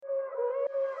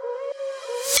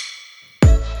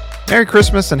Merry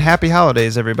Christmas and Happy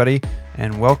Holidays, everybody,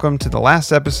 and welcome to the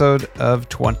last episode of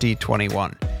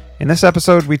 2021. In this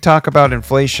episode, we talk about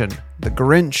inflation, the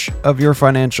Grinch of your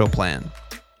financial plan.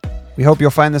 We hope you'll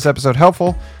find this episode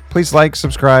helpful. Please like,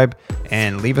 subscribe,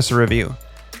 and leave us a review.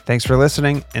 Thanks for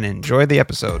listening, and enjoy the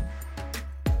episode.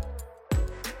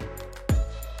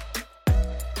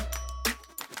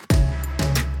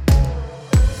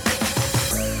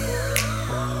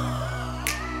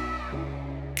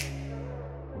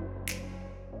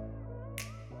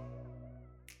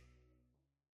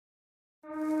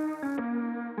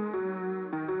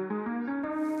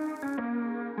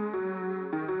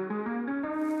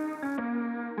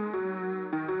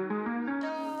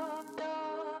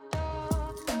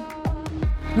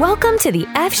 Welcome to the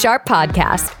F Sharp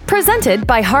Podcast, presented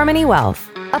by Harmony Wealth,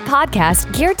 a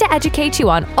podcast geared to educate you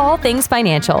on all things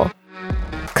financial.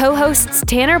 Co-hosts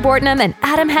Tanner Bortnam and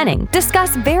Adam Henning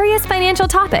discuss various financial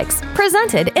topics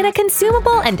presented in a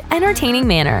consumable and entertaining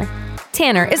manner.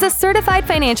 Tanner is a certified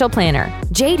financial planner,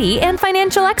 JD, and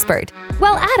financial expert,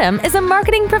 while Adam is a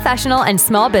marketing professional and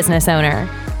small business owner.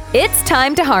 It's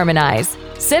time to harmonize.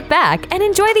 Sit back and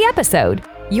enjoy the episode.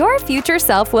 Your future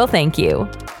self will thank you.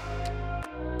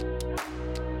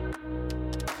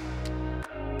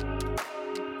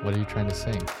 What are you trying to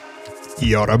sing?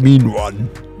 You're a mean one,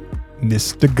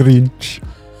 Mr. Grinch.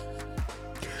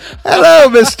 Hello,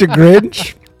 Mr.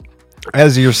 Grinch.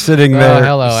 As you're sitting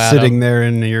there, sitting there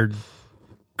in your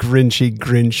Grinchy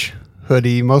Grinch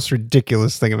hoodie, most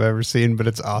ridiculous thing I've ever seen, but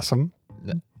it's awesome.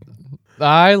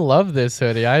 I love this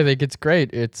hoodie. I think it's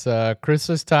great. It's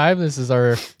Christmas time. This is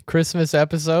our Christmas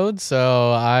episode,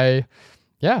 so I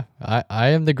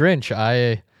am the Grinch.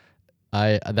 I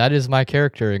that is my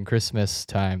character in Christmas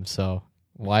time, so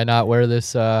why not wear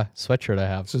this sweatshirt I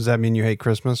have? So does that mean you hate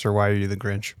Christmas, or why are you the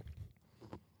Grinch?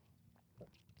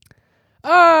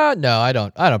 No, I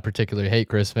don't particularly hate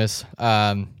Christmas.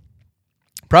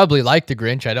 Probably like the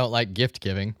Grinch. I don't like gift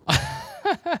giving.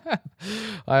 I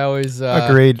always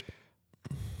Agreed.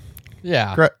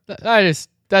 Yeah.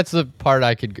 That's the part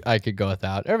I could go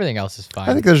without. Everything else is fine.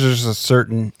 I think there's just a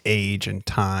certain age and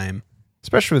time,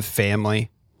 especially with family.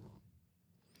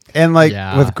 And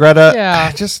with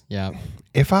Greta,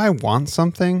 if I want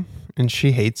something and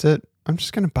she hates it, I'm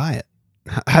just going to buy it.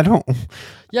 I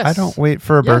don't wait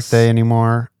for a birthday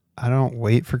anymore. I don't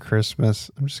wait for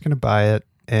Christmas. I'm just going to buy it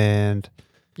and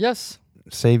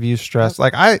save you stress.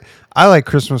 Like I like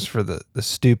Christmas for the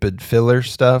stupid filler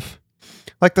stuff,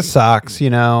 like the socks,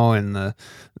 and that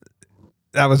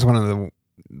was one of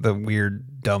the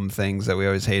weird, dumb things that we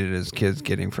always hated as kids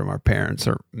getting from our parents,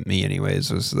 or me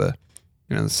anyways, was the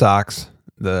socks,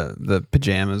 the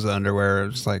pajamas, the underwear. It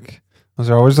was like, those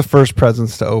are always the first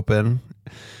presents to open,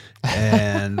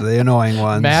 and the annoying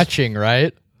ones. Matching,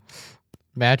 right?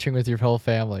 Matching with your whole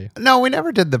family. No, we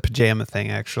never did the pajama thing,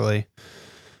 actually.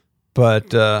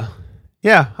 But,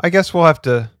 I guess we'll have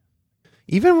to,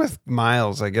 even with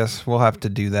Miles, I guess we'll have to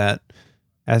do that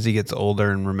as he gets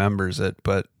older and remembers it.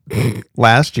 But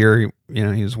last year,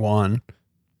 he was 1.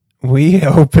 We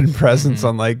opened presents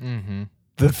on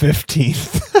the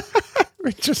 15th.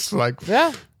 We're just like,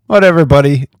 whatever,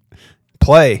 buddy,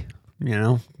 play.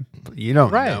 You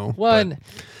don't know. Well,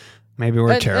 maybe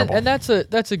we're terrible. And that's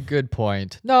a good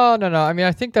point. No. I mean,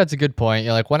 I think that's a good point.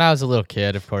 Like when I was a little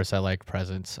kid, of course, I liked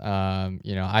presents.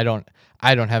 I don't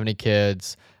have any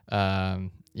kids. My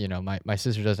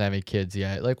sister doesn't have any kids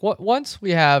yet. Like once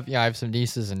we have, I have some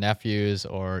nieces and nephews,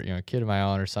 or a kid of my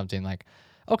own or something. Like,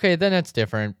 okay, then it's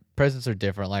different. Presents are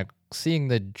different. Like seeing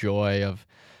the joy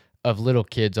of little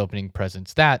kids opening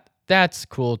presents, that's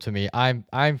cool to me.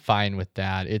 I'm fine with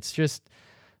that. It's just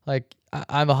like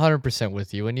I'm 100%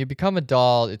 with you. When you become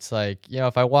adult, it's like,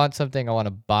 if I want something, I want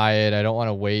to buy it. I don't want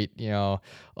to wait,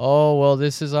 oh, well,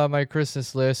 this is on my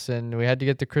Christmas list, and we had to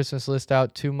get the Christmas list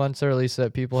out 2 months early so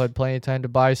that people had plenty of time to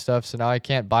buy stuff. So now I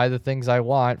can't buy the things I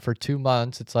want for 2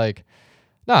 months. It's like,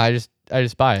 no, I just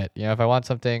buy it. If I want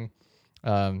something,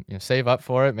 save up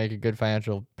for it, make a good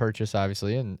financial purchase,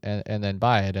 obviously, and then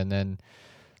buy it. And then,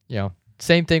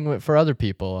 same thing for other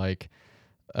people. Like,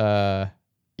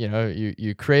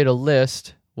 you create a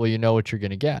list, well, you know what you're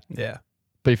going to get. Yeah.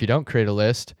 But if you don't create a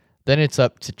list, then it's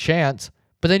up to chance.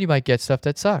 But then you might get stuff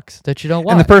that sucks, that you don't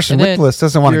want. And the person with the list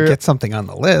doesn't want to get something on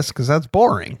the list because that's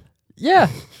boring. Yeah,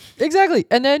 exactly.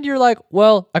 And then you're like,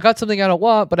 well, I got something I don't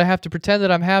want, but I have to pretend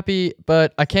that I'm happy,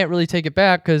 but I can't really take it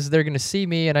back because they're going to see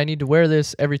me and I need to wear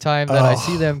this every time that I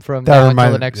see them from now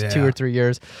until the next 2 or 3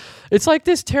 years. It's like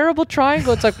this terrible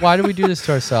triangle. It's like, why do we do this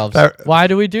to ourselves? Why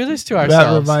do we do this to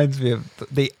ourselves? That reminds me of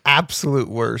the absolute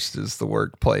worst is the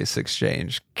workplace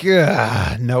exchange.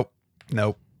 God, nope.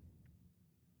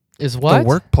 Is what? The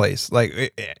workplace,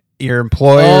 like your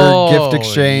employer gift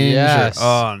exchange. Yes.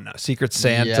 No, Secret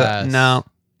Santa. Yes.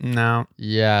 No.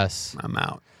 Yes. I'm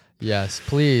out. Yes,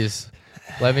 please.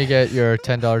 Let me get your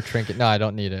 $10 trinket. No, I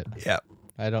don't need it. Yep.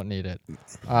 I don't need it.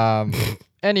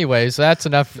 Anyways, that's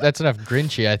enough. That's enough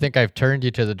Grinchy. I think I've turned you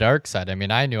to the dark side. I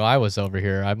mean, I knew I was over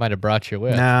here. I might have brought you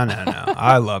with. No.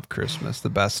 I love Christmas. The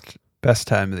best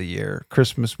time of the year.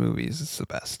 Christmas movies. It's the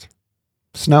best.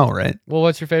 Snow, right? Well,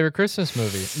 what's your favorite Christmas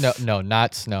movie? No,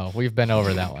 not Snow. We've been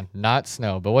over that one. Not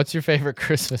Snow. But what's your favorite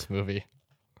Christmas movie?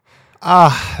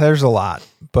 There's a lot,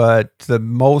 but the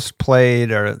most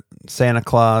played are Santa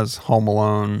Claus, Home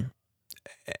Alone,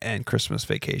 and Christmas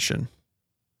Vacation.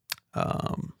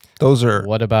 Those are.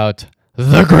 What about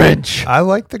The Grinch? I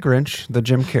like The Grinch. The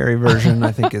Jim Carrey version,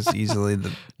 I think, is easily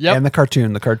the. Yep. And the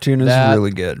cartoon. The cartoon is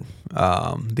really good.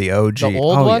 The OG. The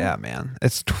old one? Yeah, man.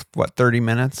 It's 30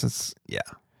 minutes. It's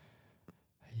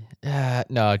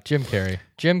no, Jim Carrey.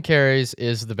 Jim Carrey's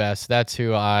is the best. That's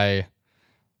who I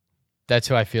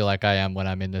feel like I am when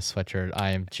I'm in this sweatshirt.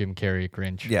 I am Jim Carrey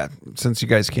Grinch. Yeah, since you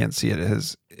guys can't see it,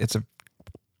 it's a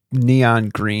neon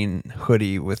green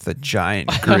hoodie with a giant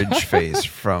Grinch face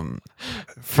from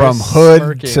hood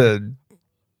smirking to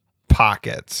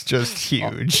pockets, just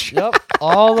huge. Yep,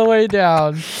 all the way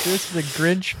down, just the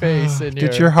Grinch face in here.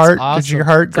 Did your heart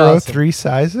grow awesome. 3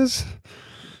 sizes?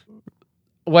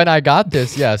 When I got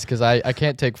this, yes, because I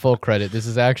can't take full credit. This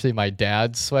is actually my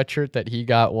dad's sweatshirt that he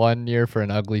got one year for an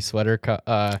ugly sweater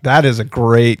that is a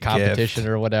great competition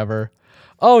gift. or whatever.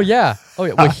 Oh yeah.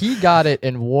 Well, he got it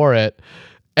and wore it,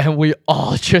 and we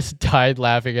all just died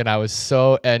laughing, and I was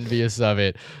so envious of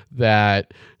it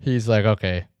that he's like,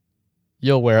 okay,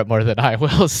 you'll wear it more than I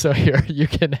will, so here, you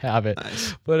can have it.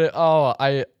 Nice.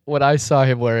 But when I saw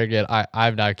him wearing it,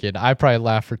 I'm not kidding. I probably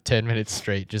laughed for 10 minutes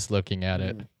straight just looking at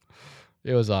it.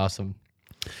 It was awesome.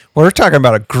 We're talking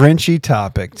about a Grinchy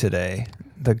topic today.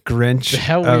 The Grinch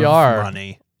we are.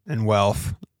 Money and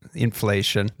wealth,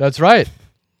 inflation. That's right.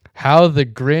 How the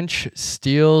Grinch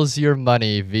steals your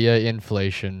money via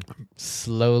inflation.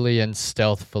 Slowly and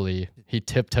stealthily, he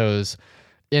tiptoes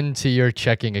into your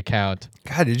checking account.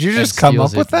 God, did you just come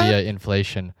up with that? Via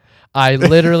inflation. I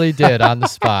literally did on the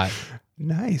spot.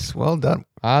 Nice. Well done.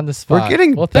 On the spot. We're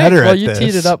getting better at this. Well,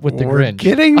 you teed it up with the Grinch.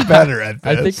 Getting better at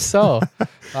this. I think so.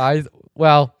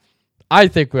 I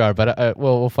think we are, but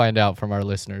we'll find out from our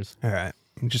listeners. All right.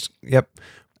 Yep.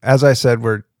 As I said,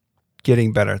 we're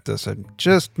getting better at this. I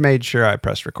just made sure I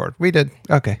pressed record. We did.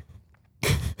 Okay.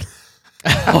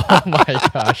 Oh my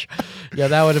gosh. Yeah,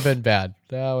 that would have been bad.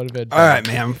 All right,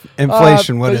 man.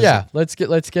 Inflation. What is it? Let's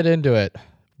get into it.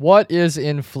 What is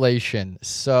inflation?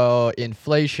 So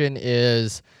inflation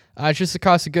is it's just the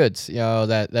cost of goods,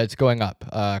 that's going up.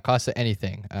 Cost of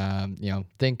anything.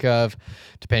 Think of,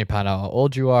 depending upon how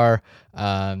old you are,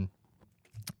 it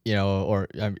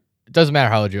doesn't matter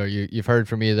how old you are. You've heard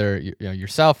from either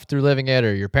yourself through living it,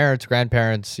 or your parents,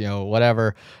 grandparents,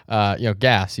 whatever.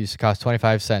 Gas used to cost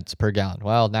 25 cents per gallon.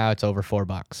 Well, now it's over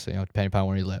 $4, depending upon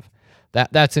where you live.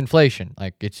 That's inflation.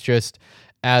 Like, it's just,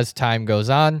 as time goes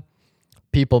on,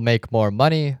 people make more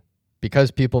money.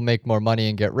 Because people make more money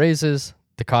and get raises,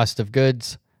 the cost of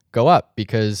goods go up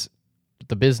because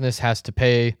the business has to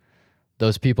pay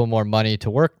those people more money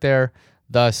to work there.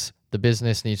 Thus, the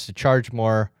business needs to charge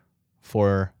more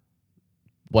for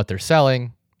what they're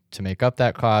selling to make up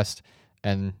that cost,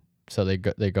 and so they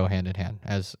go hand in hand.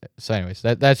 Anyways,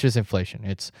 that's just inflation.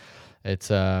 It's just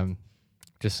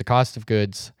the cost of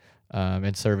goods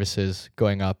and services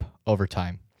going up over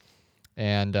time,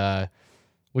 and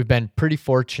we've been pretty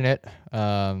fortunate.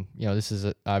 This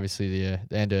is obviously the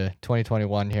end of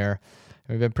 2021 here.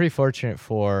 We've been pretty fortunate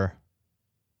for,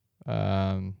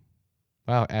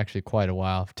 actually quite a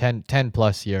while, 10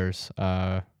 plus years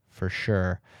for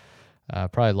sure.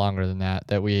 Probably longer than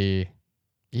that, we,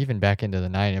 even back into the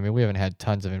 90s, I mean, we haven't had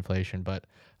tons of inflation, but,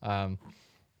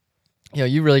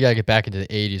 you really got to get back into the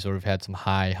 80s where we've had some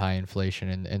high inflation.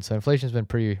 And so inflation's been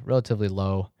relatively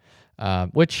low.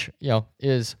 Which,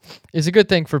 is a good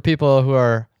thing for people who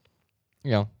are,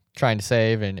 trying to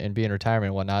save and be in retirement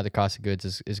and whatnot. The cost of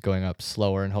goods is going up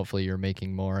slower, and hopefully you're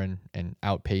making more and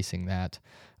outpacing that.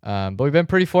 But we've been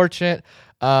pretty fortunate.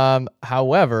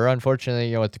 However,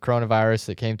 unfortunately, with the coronavirus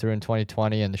that came through in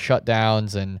 2020 and the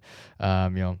shutdowns and,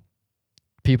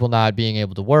 people not being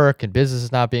able to work and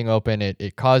businesses not being open,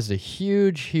 it caused a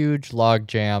huge log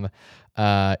jam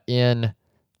in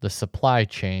the supply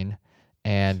chain.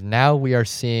 And now we are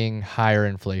seeing higher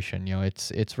inflation.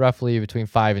 It's roughly between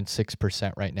 5 and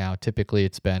 6% right now. Typically,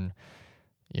 it's been,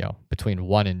 between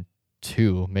 1 and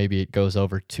 2. Maybe it goes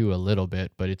over 2 a little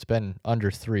bit, but it's been under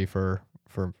 3 for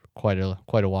for quite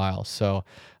a while. So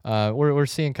we're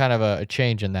seeing kind of a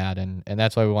change in that, and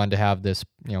that's why we wanted to have this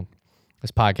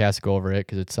this podcast to go over it,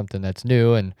 because it's something that's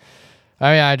new. And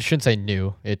I mean, I shouldn't say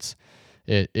new. It's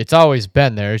always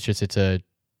been there. It's a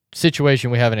situation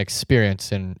we haven't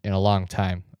experienced in a long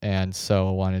time, and so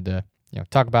I wanted to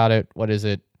talk about it. What is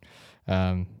it?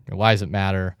 Why does it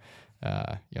matter?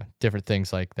 Different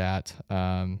things like that.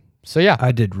 So yeah,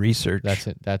 I did research. That's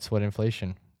it. That's what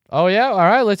inflation. Oh yeah. All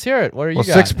right. Let's hear it. What are you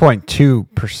got?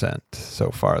 6.2% so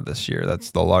far this year.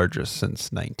 That's the largest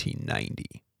since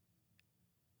 1990.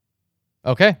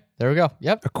 Okay. There we go.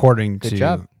 Yep. According Good to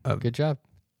job. Good job.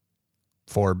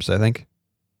 Forbes, I think,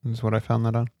 is what I found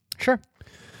that on. Sure.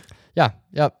 Yeah.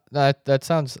 Yep. That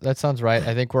sounds right.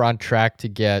 I think we're on track to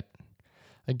get.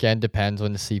 Again, depends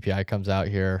when the CPI comes out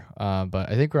here, but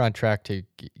I think we're on track to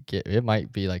get. It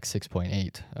might be like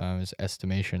 6.8 as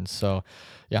estimations. So,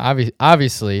 yeah,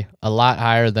 obviously a lot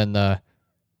higher than the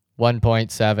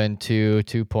 1.7 to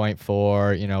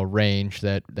 2.4 range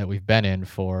that we've been in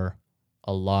for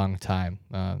a long time.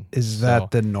 Is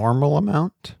that the normal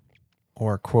amount,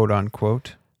 or quote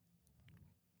unquote?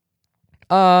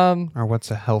 Or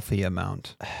what's a healthy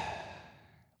amount?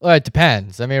 Well, it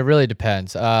depends. I mean, it really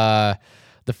depends.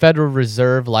 The Federal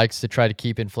Reserve likes to try to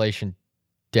keep inflation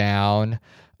down.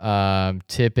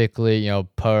 Typically,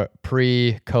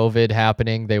 pre-COVID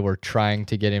happening, they were trying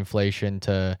to get inflation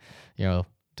to,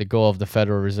 the goal of the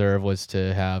Federal Reserve was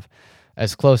to have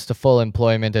as close to full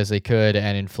employment as they could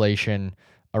and inflation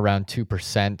around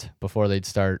 2% before they'd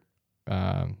start,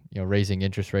 raising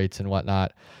interest rates and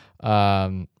whatnot.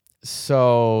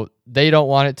 So they don't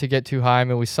want it to get too high. I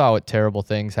mean, we saw what terrible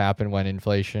things happen when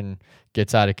inflation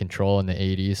gets out of control in the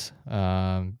 80s.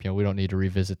 We don't need to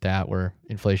revisit that, where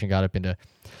inflation got up into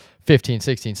 15,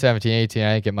 16, 17, 18.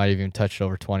 I think it might have even touched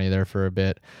over 20 there for a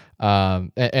bit.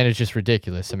 And it's just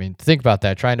ridiculous. I mean, think about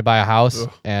that, trying to buy a house.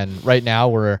 Ugh. And right now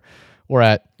we're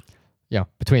at,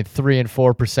 between 3 and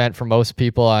 4% for most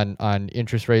people on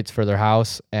interest rates for their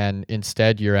house. And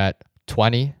instead you're at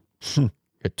 20, you're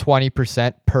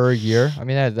 20% per year. I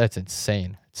mean, that's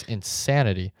insane. It's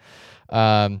insanity.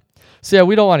 So yeah,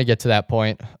 we don't want to get to that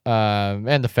point,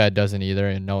 and the Fed doesn't either,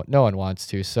 and no one wants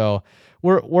to. So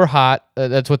we're hot.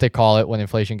 That's what they call it when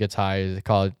inflation gets high. They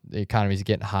call it the economy's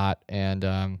getting hot,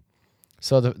 and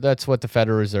so that's what the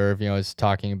Federal Reserve is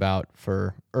talking about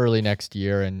for early next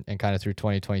year and kind of through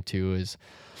 2022 is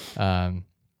doing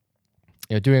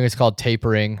what's called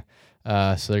tapering.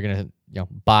 So they're gonna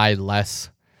buy less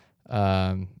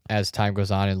as time goes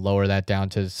on and lower that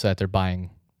down so that they're buying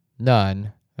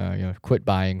none. Quit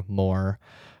buying more,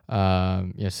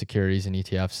 securities and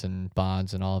ETFs and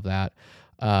bonds and all of that.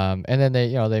 And then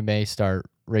they may start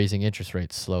raising interest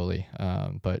rates slowly.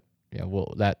 But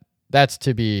that's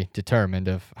to be determined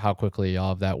of how quickly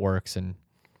all of that works. And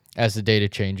as the data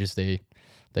changes, they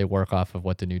work off of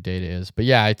what the new data is. But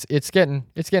yeah, it's getting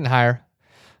higher.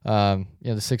 The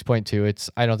 6.2,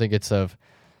 I don't think it's of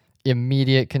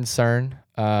immediate concern.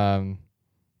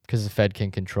 Because the Fed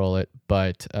can control it.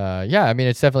 But yeah, I mean,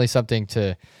 it's definitely something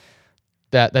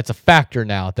that's a factor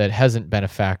now that hasn't been a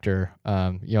factor,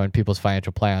 in people's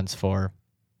financial plans for,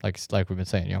 like we've been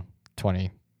saying,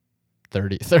 20,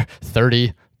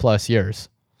 30 plus years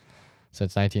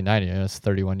since 1990. That's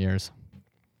 31 years.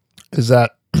 Is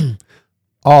that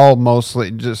all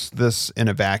mostly just this in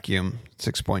a vacuum,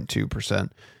 6.2%,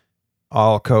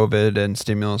 all COVID and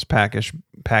stimulus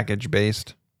package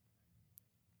based?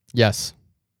 Yes.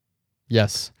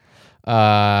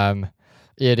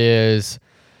 It is.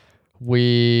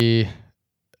 We,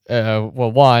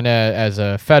 as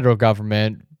a federal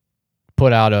government,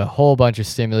 put out a whole bunch of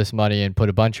stimulus money and put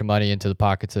a bunch of money into the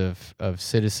pockets of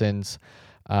citizens.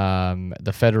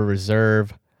 The Federal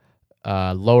Reserve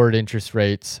lowered interest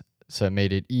rates, so it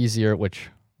made it easier, which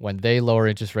when they lower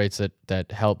interest rates,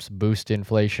 that helps boost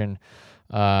inflation.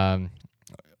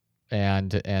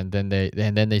 And then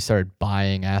they started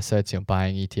buying assets,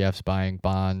 buying ETFs, buying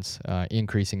bonds,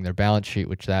 increasing their balance sheet,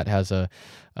 which that has a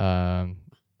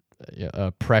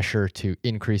pressure to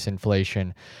increase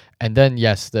inflation. And then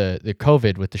yes, the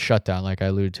COVID with the shutdown, like I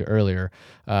alluded to earlier,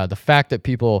 the fact that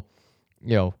people,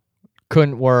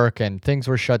 couldn't work and things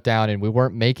were shut down and we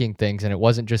weren't making things, and it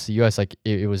wasn't just the U.S., like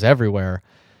it was everywhere.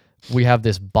 We have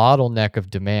this bottleneck of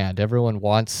demand. Everyone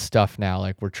wants stuff now.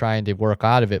 Like we're trying to work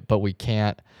out of it, but we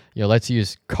can't. Let's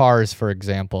use cars, for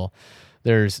example.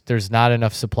 There's not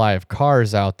enough supply of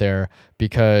cars out there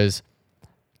because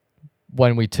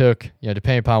when we took,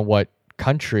 depending upon what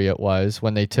country it was,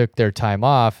 when they took their time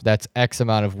off, that's X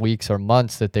amount of weeks or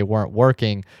months that they weren't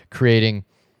working, creating,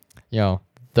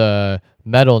 the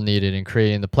metal needed and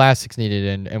creating the plastics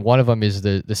needed, and one of them is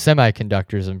the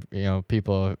semiconductors, and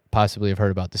people possibly have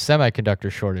heard about the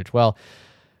semiconductor shortage. Well,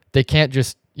 they can't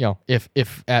just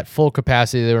if at full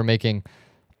capacity they were making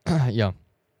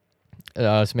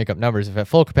let's make up numbers. If at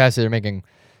full capacity they're making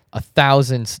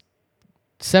 1,000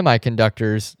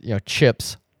 semiconductors,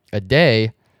 chips a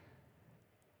day,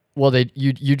 well,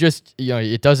 you just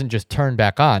it doesn't just turn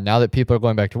back on. Now that people are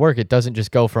going back to work, it doesn't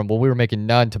just go from, well, we were making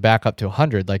none to back up to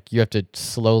 100. Like, you have to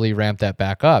slowly ramp that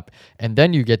back up, and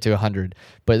then you get to 100.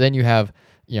 But then you have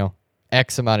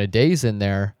X amount of days in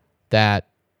there that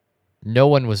no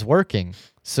one was working.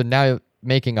 So now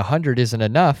making 100 isn't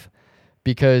enough,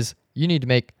 because you need to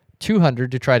make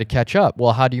 200 to try to catch up.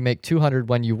 Well, how do you make 200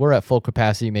 when you were at full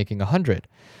capacity making 100?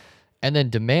 And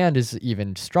then demand is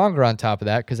even stronger on top of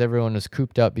that, because everyone was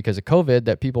cooped up because of COVID,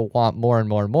 that people want more and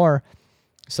more and more.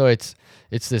 So it's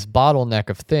this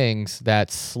bottleneck of things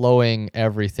that's slowing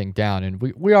everything down. And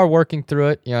we are working through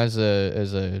it, as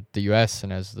the US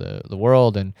and as the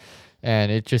world, and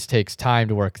it just takes time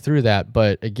to work through that.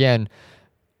 But again,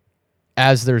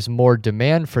 as there's more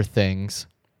demand for things,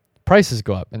 prices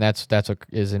go up, and that's what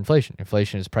is inflation.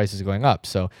 Inflation is prices going up.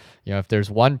 So, if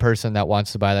there's one person that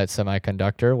wants to buy that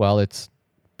semiconductor, well, it's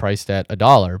priced at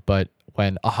 $1. But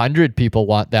when 100 people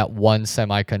want that one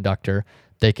semiconductor,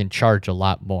 they can charge a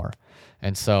lot more.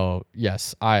 And so,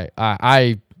 yes,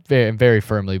 I very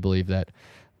firmly believe that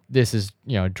this is,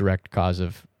 a direct cause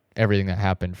of everything that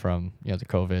happened from, the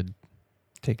COVID.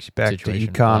 Takes you back to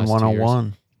Econ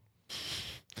 101.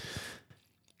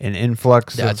 An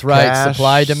influx That's of right. cash,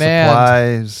 Supply, demand.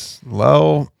 supplies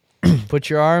low. Put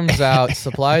your arms out.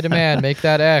 Supply, demand. Make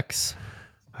that X.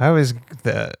 I always,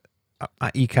 my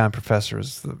econ professor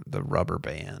was the rubber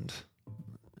band.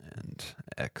 And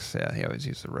X, yeah, he always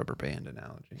used the rubber band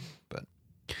analogy. But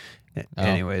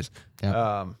anyways.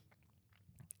 Yeah.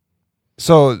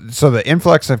 So the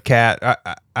influx of cat,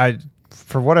 I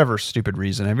for whatever stupid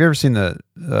reason, have you ever seen the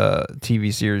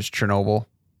TV series Chernobyl?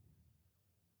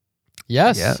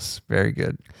 Yes. Yes. Very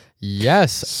good.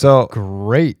 Yes. So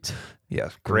great. Yeah.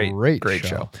 Great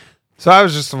show. So I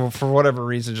was just, for whatever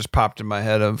reason, just popped in my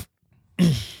head of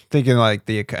thinking like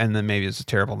and then maybe it's a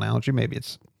terrible analogy, maybe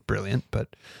it's brilliant,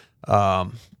 but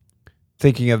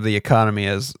thinking of the economy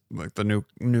as like the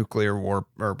nuclear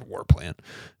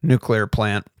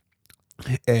plant.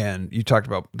 And you talked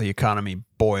about the economy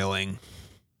boiling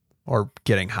or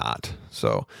getting hot.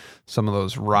 So some of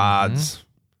those rods,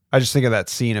 I just think of that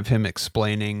scene of him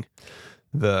explaining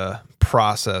the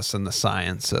process and the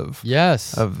science of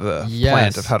the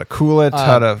plant, of how to cool it,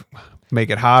 how to make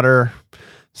it hotter.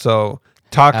 So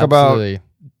talk about,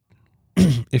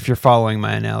 if you're following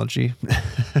my analogy.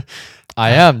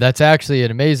 I am. That's actually an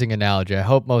amazing analogy. I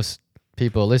hope most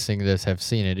people listening to this have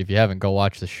seen it. If you haven't, go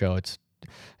watch the show.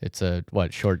 It's a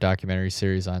short documentary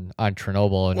series on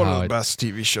Chernobyl, and one of the best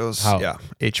TV shows.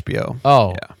 HBO.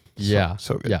 Oh, yeah,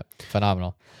 so good. Yeah,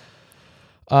 phenomenal.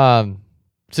 So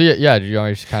yeah. Do you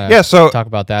want me to kind of talk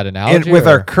about that analogy? With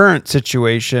our current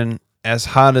situation, as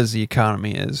hot as the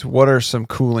economy is, what are some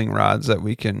cooling rods that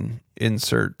we can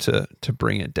insert to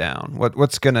bring it down?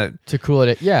 What's gonna to cool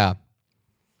it? Yeah.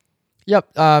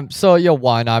 Yep. So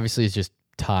one obviously is just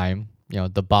time.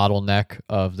 The bottleneck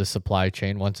of the supply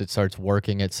chain. Once it starts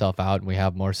working itself out and we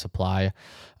have more supply,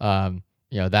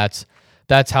 that's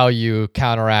how you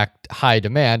counteract high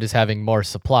demand, is having more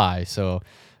supply. So,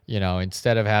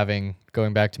 instead of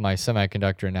going back to my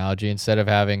semiconductor analogy, instead of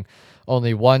having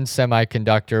only one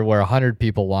semiconductor where 100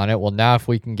 people want it, well, now if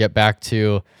we can get back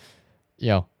to,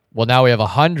 now we have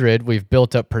 100, we've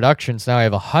built up production, so now we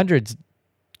have 100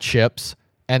 chips,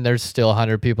 and there's still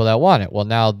 100 people that want it. Well,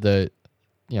 now the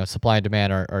supply and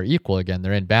demand are equal again.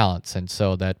 They're in balance. And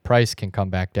so that price can come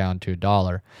back down to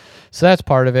 $1. So that's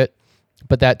part of it,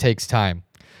 but that takes time.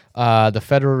 The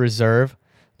Federal Reserve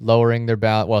lowering their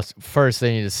balance. Well, first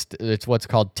they need to, it's what's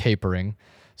called tapering.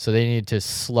 So they need to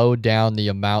slow down the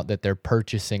amount that they're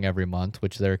purchasing every month,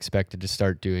 which they're expected to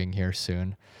start doing here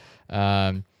soon.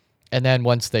 And then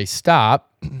once they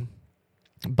stop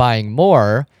buying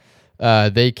more,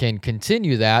 they can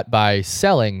continue that by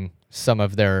selling some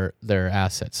of their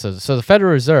assets. So the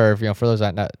Federal Reserve, for those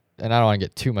that not, and I don't want to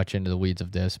get too much into the weeds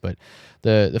of this, but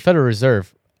the Federal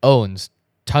Reserve owns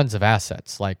tons of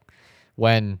assets. Like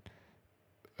when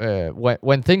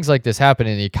things like this happen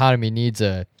and the economy needs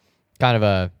a kind of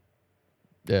a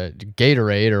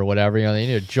Gatorade or whatever, they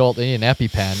need a jolt, they need an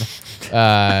EpiPen.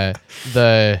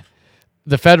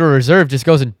 The Federal Reserve just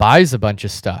goes and buys a bunch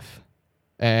of stuff.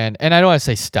 And I don't want to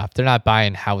say stuff. They're not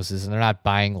buying houses and they're not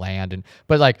buying land,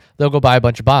 but like they'll go buy a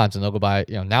bunch of bonds and they'll go buy,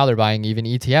 now they're buying even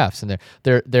ETFs, and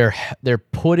they're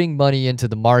putting money into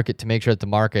the market to make sure that the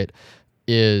market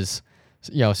is,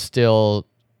 still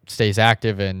stays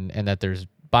active and that there's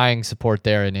buying support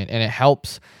there, and it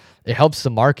helps the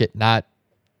market not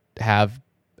have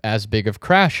as big of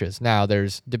crashes. Now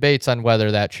there's debates on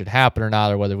whether that should happen or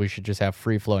not, or whether we should just have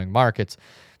free flowing markets.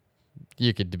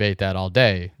 You could debate that all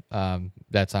day.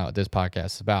 That's not what this podcast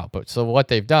is about. But so what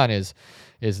they've done is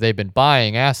they've been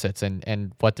buying assets,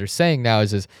 and what they're saying now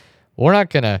is we're not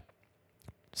going to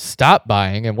stop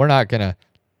buying and we're not going to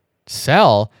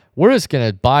sell. We're just going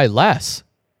to buy less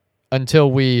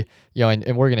until we,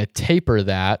 and we're going to taper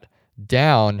that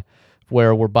down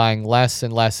where we're buying less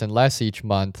and less and less each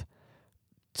month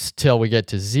till we get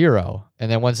to zero. And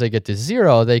then once they get to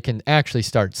zero, they can actually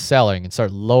start selling and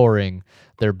start lowering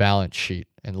their balance sheet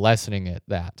and lessening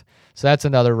that. So that's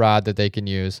another rod that they can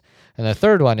use. And the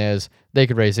third one is they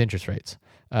could raise interest rates.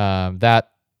 That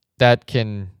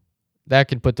can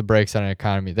put the brakes on an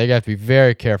economy. They have to be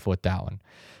very careful with that one,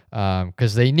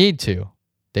 because they need to.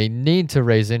 They need to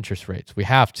raise interest rates. We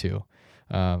have to.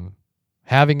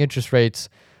 Having interest rates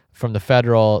from the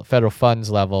federal funds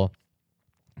level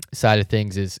side of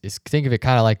things is think of it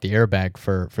kind of like the airbag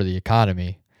for the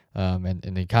economy, and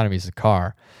the economy is the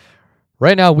car.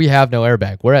 Right now, we have no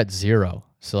airbag. We're at zero.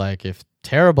 So like if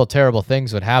terrible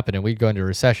things would happen and we'd go into a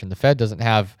recession, the Fed doesn't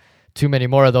have too many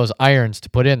more of those irons to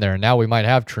put in there. And now we might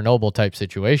have Chernobyl type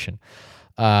situation.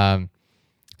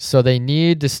 So they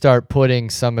need to start putting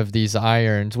some of these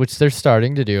irons, which they're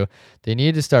starting to do. They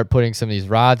need to start putting some of these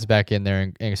rods back in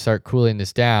there and start cooling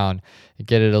this down and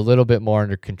get it a little bit more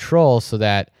under control, so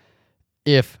that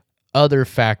if other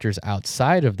factors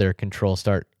outside of their control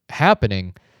start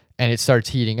happening and it starts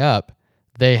heating up,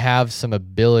 they have some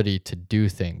ability to do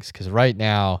things. Because right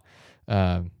now,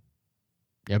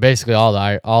 basically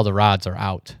all the rods are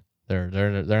out. They're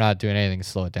not doing anything to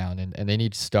slow it down, and they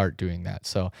need to start doing that.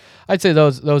 So I'd say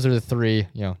those are the three,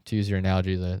 to use your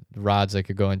analogy, the rods that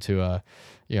could go into a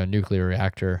nuclear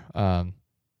reactor. That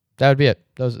would be it.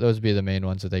 Those would be the main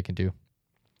ones that they can do.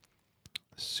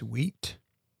 Sweet.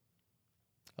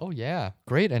 Oh yeah,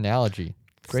 great analogy.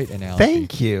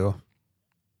 Thank you.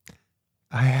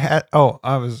 I had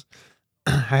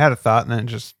a thought and then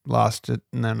just lost it,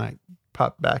 and then I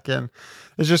popped back in.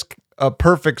 It's just a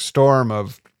perfect storm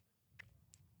of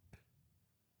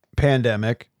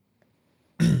pandemic.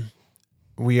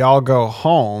 We all go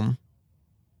home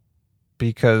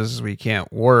because we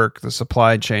can't work. The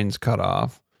supply chain's cut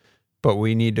off, but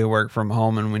we need to work from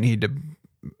home, and we need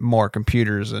more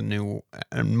computers and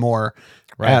more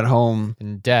at home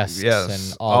and desks,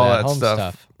 and all that home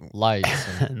stuff, lights,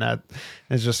 and that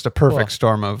is just a perfect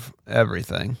storm of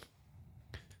everything.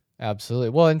 Absolutely.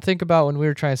 Well, and think about when we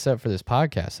were trying to set up for this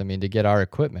podcast. I mean, to get our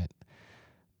equipment,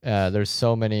 there's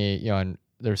so many, and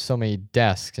there's so many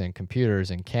desks and computers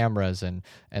and cameras and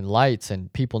lights,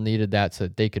 and people needed that so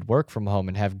that they could work from home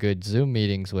and have good Zoom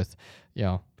meetings with,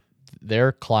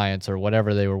 their clients or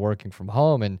whatever they were working from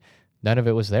home, and none of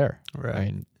it was there. Right. I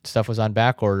mean, stuff was on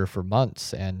back order for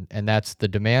months, and that's the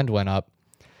demand went up,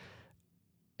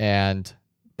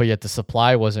 but yet the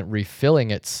supply wasn't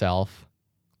refilling itself,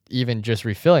 even just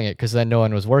refilling it, because then no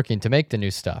one was working to make the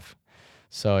new stuff.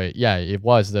 So it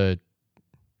was the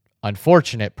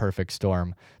unfortunate perfect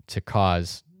storm to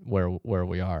cause where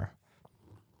we are.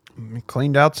 We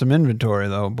cleaned out some inventory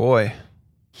though, boy.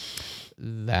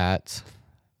 That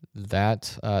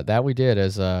we did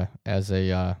as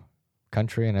a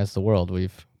country and as the world.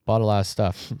 We've bought a lot of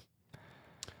stuff.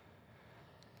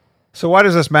 So why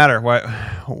does this matter?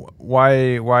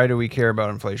 Why do we care about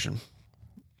inflation?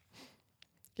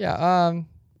 Yeah.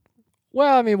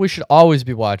 Well, I mean, we should always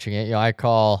be watching it. I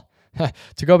call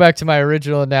to go back to my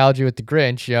original analogy with the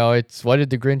Grinch. It's what did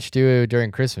the Grinch do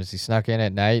during Christmas? He snuck in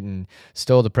at night and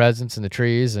stole the presents and the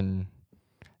trees and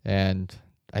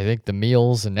I think the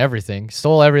meals and everything.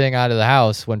 Stole everything out of the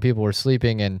house when people were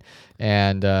sleeping, and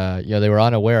they were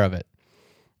unaware of it.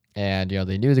 And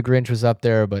they knew the Grinch was up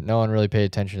there, but no one really paid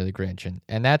attention to the Grinch.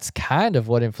 And that's kind of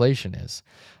what inflation is.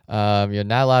 Not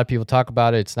a lot of people talk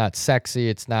about it. It's not sexy.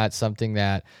 It's not something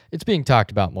that it's being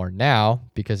talked about more now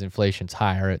because inflation's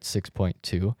higher at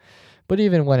 6.2. But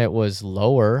even when it was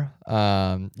lower,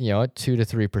 at 2 to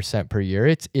 3% per year,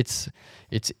 it's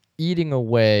eating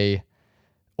away,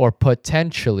 or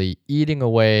potentially eating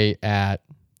away at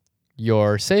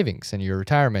your savings and your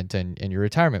retirement and your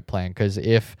retirement plan. Because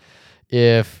if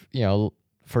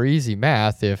for easy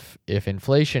math, if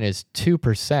inflation is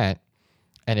 2%,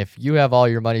 and if you have all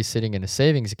your money sitting in a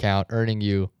savings account earning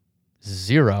you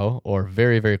zero or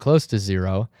very, very close to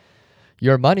zero,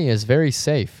 your money is very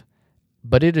safe.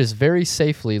 But it is very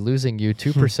safely losing you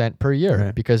 2% per year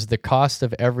right. because the cost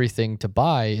of everything to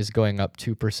buy is going up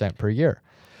 2% per year.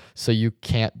 So you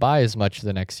can't buy as much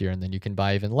the next year, and then you can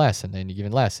buy even less, and then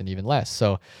even less, and even less.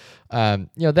 So,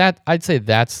 that I'd say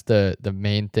that's the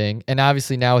main thing. And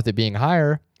obviously now with it being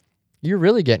higher, you're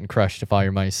really getting crushed if all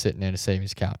your money's sitting in a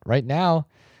savings account. Right now,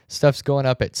 stuff's going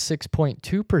up at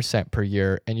 6.2% per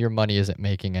year, and your money isn't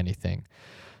making anything.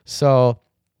 So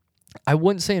I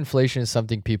wouldn't say inflation is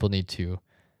something people need to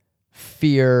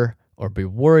fear or be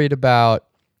worried about,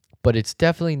 but it's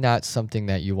definitely not something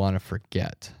that you want to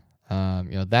forget.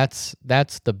 That's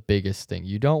the biggest thing.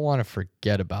 You don't want to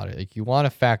forget about it. Like, you want to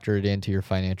factor it into your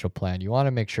financial plan. You want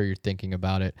to make sure you're thinking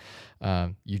about it.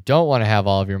 You don't want to have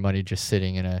all of your money just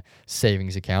sitting in a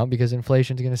savings account, because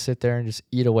inflation is going to sit there and just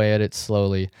eat away at it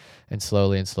slowly and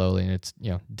slowly and slowly. And it's,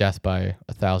 death by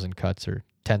 1,000 cuts or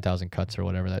 10,000 cuts or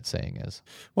whatever that saying is.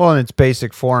 Well, in its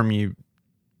basic form, you,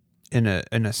 in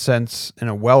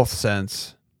a wealth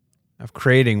sense of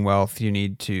creating wealth, you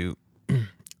need to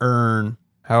earn,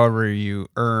 however you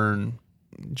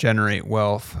generate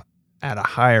wealth at a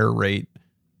higher rate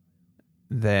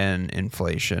than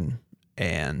inflation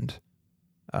and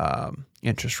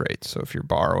interest rates. So if you're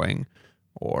borrowing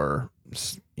or,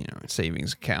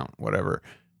 savings account, whatever,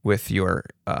 with your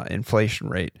inflation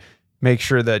rate, make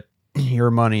sure that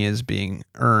your money is being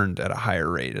earned at a higher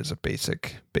rate as a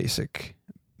basic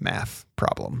math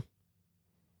problem.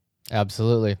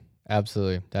 Absolutely.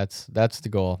 That's the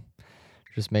goal.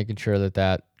 Just making sure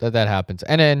that happens.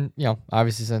 And then,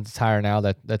 obviously since it's higher now,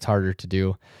 that's harder to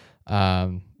do.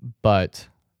 But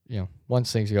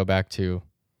once things go back to,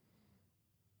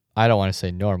 I don't want to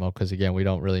say normal, because again, we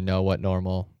don't really know what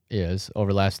normal is.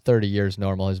 Over the last 30 years,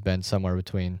 normal has been somewhere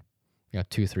between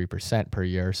 2-3% per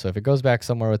year. So if it goes back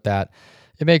somewhere with that,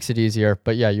 it makes it easier.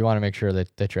 But yeah, you want to make sure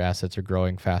that your assets are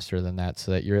growing faster than that,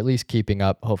 so that you're at least keeping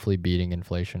up, hopefully beating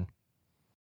inflation.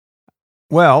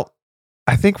 Well,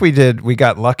 I think we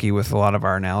got lucky with a lot of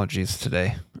our analogies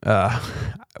today.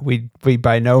 We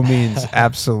by no means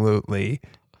absolutely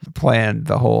planned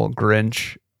the whole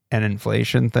Grinch and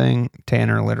inflation thing.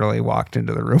 Tanner literally walked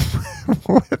into the room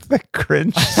with the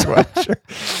Grinch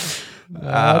sweatshirt.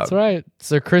 That's right.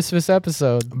 It's a Christmas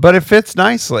episode, but it fits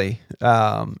nicely,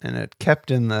 and it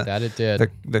kept in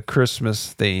the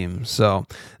Christmas theme. So,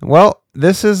 well,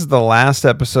 this is the last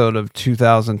episode of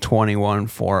 2021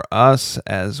 for us.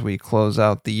 As we close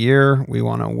out the year, we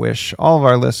want to wish all of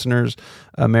our listeners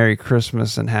a Merry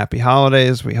Christmas and Happy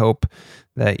Holidays. We hope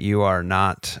that you are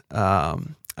not a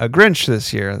Grinch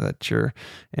this year, that you're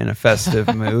in a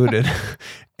festive mood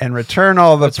and return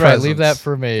all the presents. Right, leave that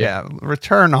for me. Yeah,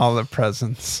 return all the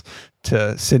presents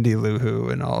to Cindy Lou Who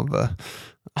and all the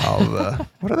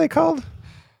what are they called?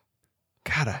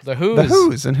 The Who's. The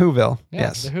Who's in Whoville. Yeah,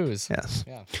 yes. The Who's. Yes.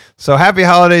 Yeah. So happy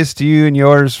holidays to you and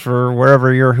yours for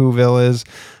wherever your Whoville is.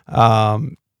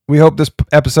 We hope this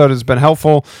episode has been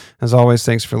helpful. As always,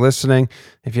 thanks for listening.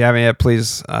 If you haven't yet,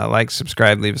 please like,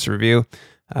 subscribe, leave us a review.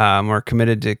 We're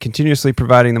committed to continuously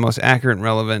providing the most accurate and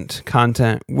relevant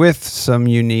content with some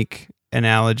unique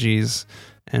analogies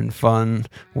and fun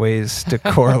ways to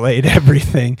correlate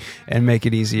everything and make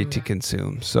it easy to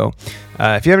consume. So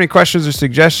if you have any questions or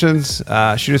suggestions,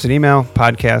 shoot us an email,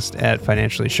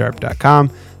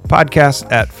 podcast@financiallysharp.com,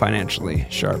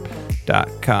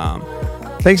 podcast@financiallysharp.com.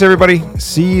 Thanks, everybody.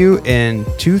 See you in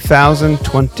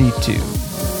 2022.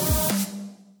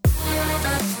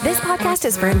 This podcast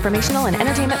is for informational and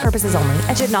entertainment purposes only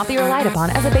and should not be relied upon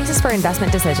as a basis for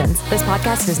investment decisions. This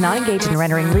podcast does not engage in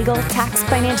rendering legal, tax,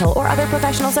 financial, or other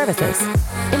professional services.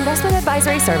 Investment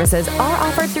advisory services are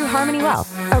offered through Harmony Wealth,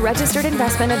 a registered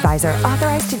investment advisor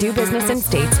authorized to do business in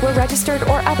states where registered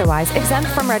or otherwise exempt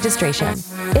from registration.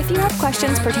 If you have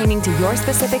questions pertaining to your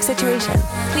specific situation,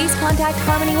 please contact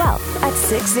Harmony Wealth at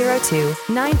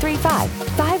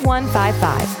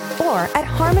 602-935-5155 or at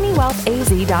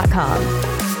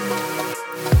harmonywealthaz.com.